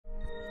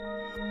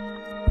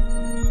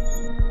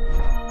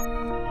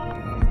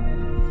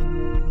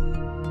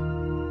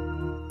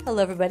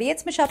Hello everybody,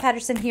 it's Michelle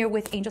Patterson here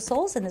with Angel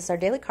Souls, and this is our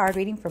daily card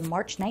reading for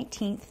March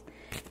 19th,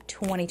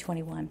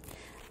 2021.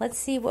 Let's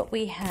see what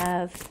we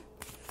have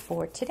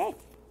for today.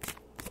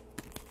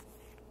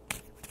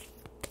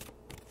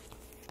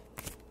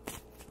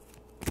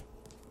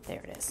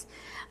 There it is.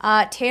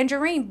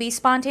 Tangerine, be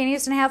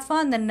spontaneous and have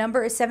fun. The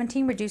number is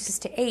 17, reduces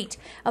to 8.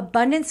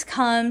 Abundance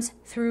comes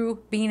through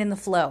being in the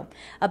flow.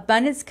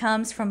 Abundance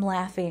comes from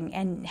laughing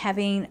and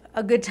having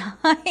a good time.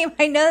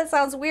 I know that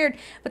sounds weird,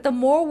 but the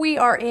more we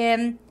are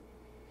in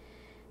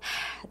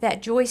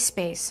that joy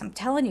space, I'm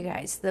telling you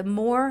guys, the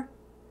more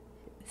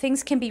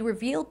things can be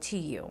revealed to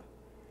you.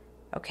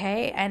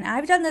 Okay, and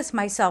I've done this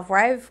myself where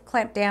I've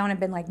clamped down and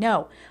been like,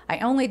 no, I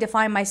only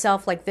define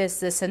myself like this,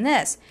 this, and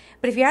this.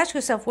 But if you ask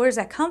yourself, where does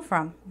that come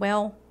from?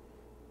 Well,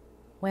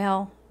 you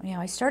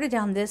know, I started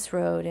down this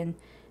road and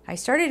I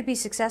started to be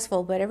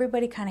successful, but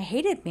everybody kind of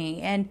hated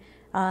me and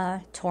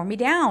tore me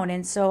down.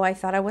 And so I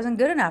thought I wasn't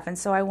good enough. And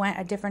so I went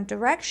a different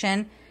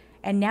direction.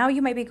 And now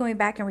you might be going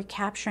back and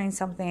recapturing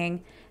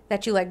something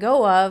that you let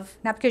go of,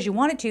 not because you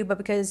wanted to, but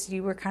because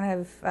you were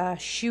kind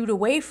of shooed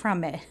away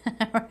from it,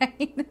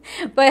 right?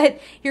 But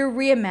you're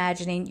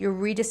reimagining, you're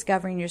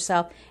rediscovering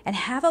yourself, and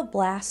have a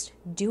blast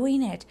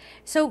doing it.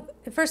 So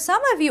for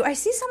some of you, I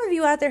see some of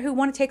you out there who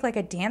want to take like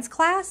a dance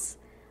class,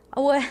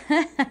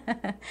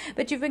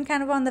 but you've been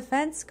kind of on the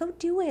fence. Go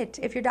do it.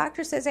 If your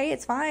doctor says, hey,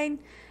 it's fine.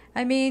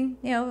 I mean,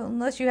 you know,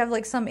 unless you have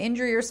like some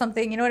injury or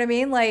something, you know what I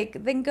mean? Like,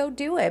 then go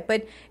do it.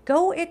 But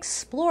go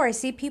explore. I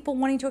see people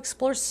wanting to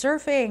explore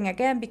surfing.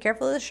 Again, be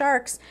careful of the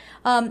sharks.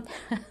 I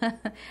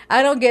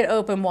don't get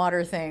open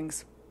water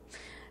things.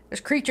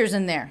 There's creatures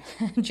in there.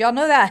 Did y'all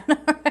know that?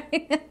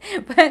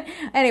 But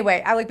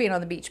anyway, I like being on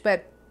the beach.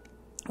 But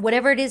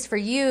whatever it is for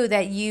you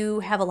that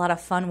you have a lot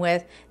of fun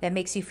with, that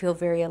makes you feel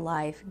very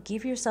alive,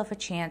 give yourself a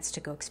chance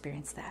to go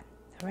experience that.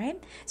 All right?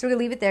 So we're going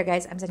to leave it there,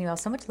 guys. I'm sending you all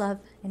so much love,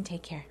 and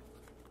take care.